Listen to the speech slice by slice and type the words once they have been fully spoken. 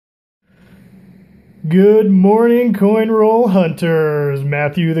Good morning, Coin Roll Hunters.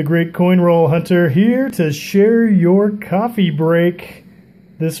 Matthew the Great Coin Roll Hunter here to share your coffee break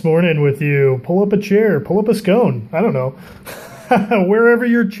this morning with you. Pull up a chair, pull up a scone. I don't know. Wherever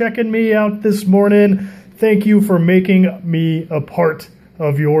you're checking me out this morning, thank you for making me a part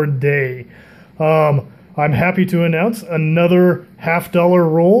of your day. I'm happy to announce another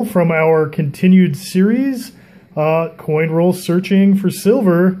 $50 roll from our continued series, Coin Roll Searching for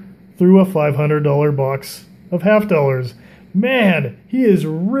Silver through a $500 box of half dollars. Man, he is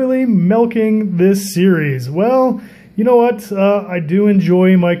really milking this series. Well, you know what? I do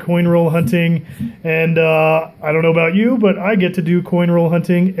enjoy my coin roll hunting, and I don't know about you, but I get to do coin roll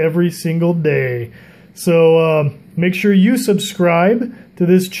hunting every single day. So make sure you subscribe to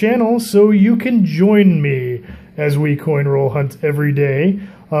this channel so you can join me as we coin roll hunt every day.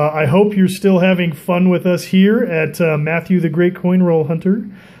 I hope you're still having fun with us here at Matthew the Great Coin Roll Hunter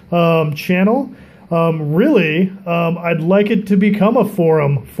channel. Really, I'd like it to become a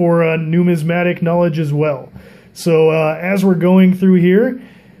forum for numismatic knowledge as well. So as we're going through here,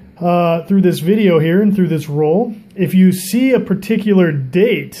 through this video here and through this roll, if you see a particular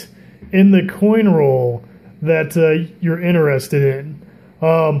date in the coin roll that you're interested in,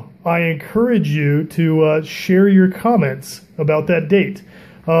 I encourage you to share your comments about that date.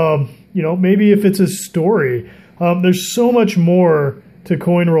 You know, maybe if it's a story. There's so much more to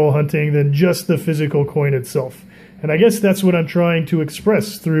coin roll hunting than just the physical coin itself, and I guess that's what I'm trying to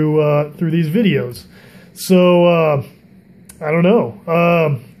express through these videos. So I don't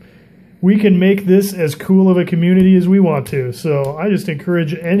know. We can make this as cool of a community as we want to. So I just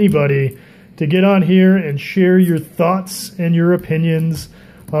encourage anybody to get on here and share your thoughts and your opinions.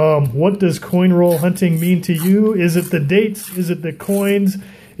 What does coin roll hunting mean to you? Is it the dates? Is it the coins?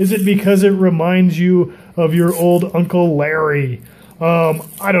 Is it because it reminds you of your old Uncle Larry?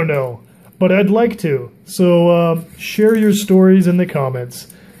 I don't know, but I'd like to. So share your stories in the comments.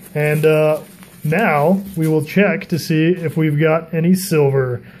 And now we will check to see if we've got any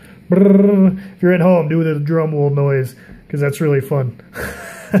silver. Brrr. If you're at home, do the drum roll noise, because that's really fun.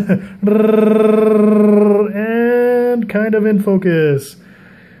 And kind of in focus.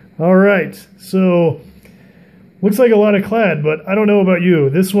 All right, so looks like a lot of clad, but I don't know about you.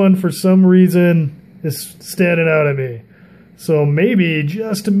 This one, for some reason, is standing out at me. So maybe,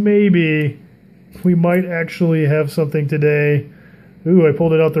 just maybe, we might actually have something today. Ooh, I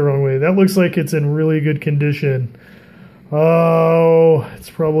pulled it out the wrong way. That looks like it's in really good condition. Oh,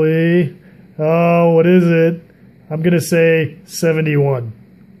 it's probably, oh, what is it? I'm going to say 71.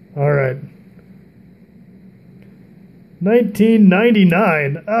 All right.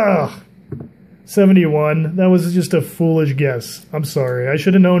 1999. Ugh. 71. That was just a foolish guess. I'm sorry. I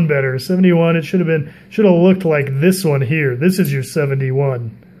should have known better. 71. It should have looked like this one here. This is your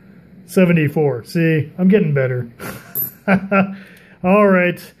 71. 74. See, I'm getting better. All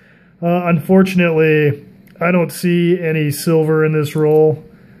right. Unfortunately, I don't see any silver in this roll.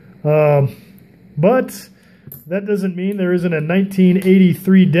 But that doesn't mean there isn't a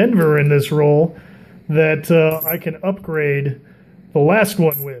 1983 Denver in this roll that I can upgrade the last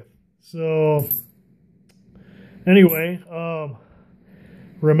one with. So anyway,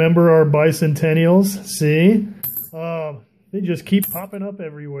 remember our bicentennials? See? They just keep popping up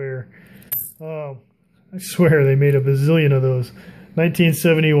everywhere. I swear they made a bazillion of those.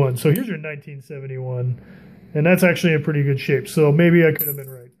 1971. So here's your 1971. And that's actually in pretty good shape. So maybe I could have been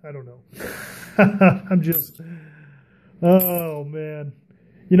right. I don't know. I'm just... Oh, man.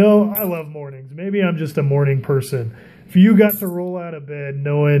 You know, I love mornings. Maybe I'm just a morning person. If you got to roll out of bed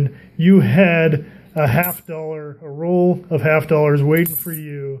knowing you had a roll of half dollars waiting for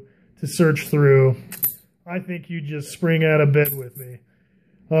you to search through, I think you just spring out of bed with me.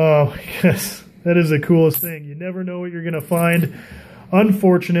 Oh, yes, that is the coolest thing. You never know what you're going to find.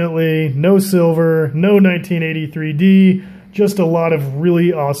 Unfortunately, no silver, no 1983D, just a lot of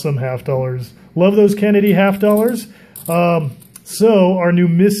really awesome half dollars. Love those Kennedy half dollars. So our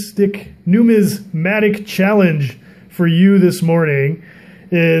numismatic challenge for you this morning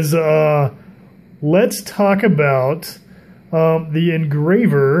is let's talk about the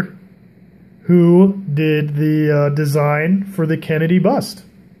engraver who did the design for the Kennedy bust.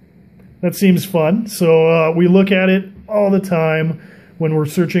 That seems fun. So we look at it all the time when we're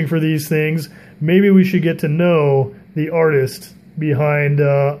searching for these things. Maybe we should get to know the artist behind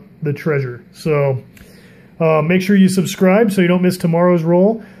the treasure. So make sure you subscribe so you don't miss tomorrow's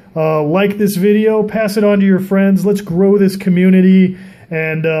roll. Like this video, pass it on to your friends. Let's grow this community.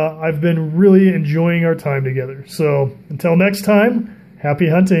 And I've been really enjoying our time together. So until next time, happy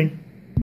hunting.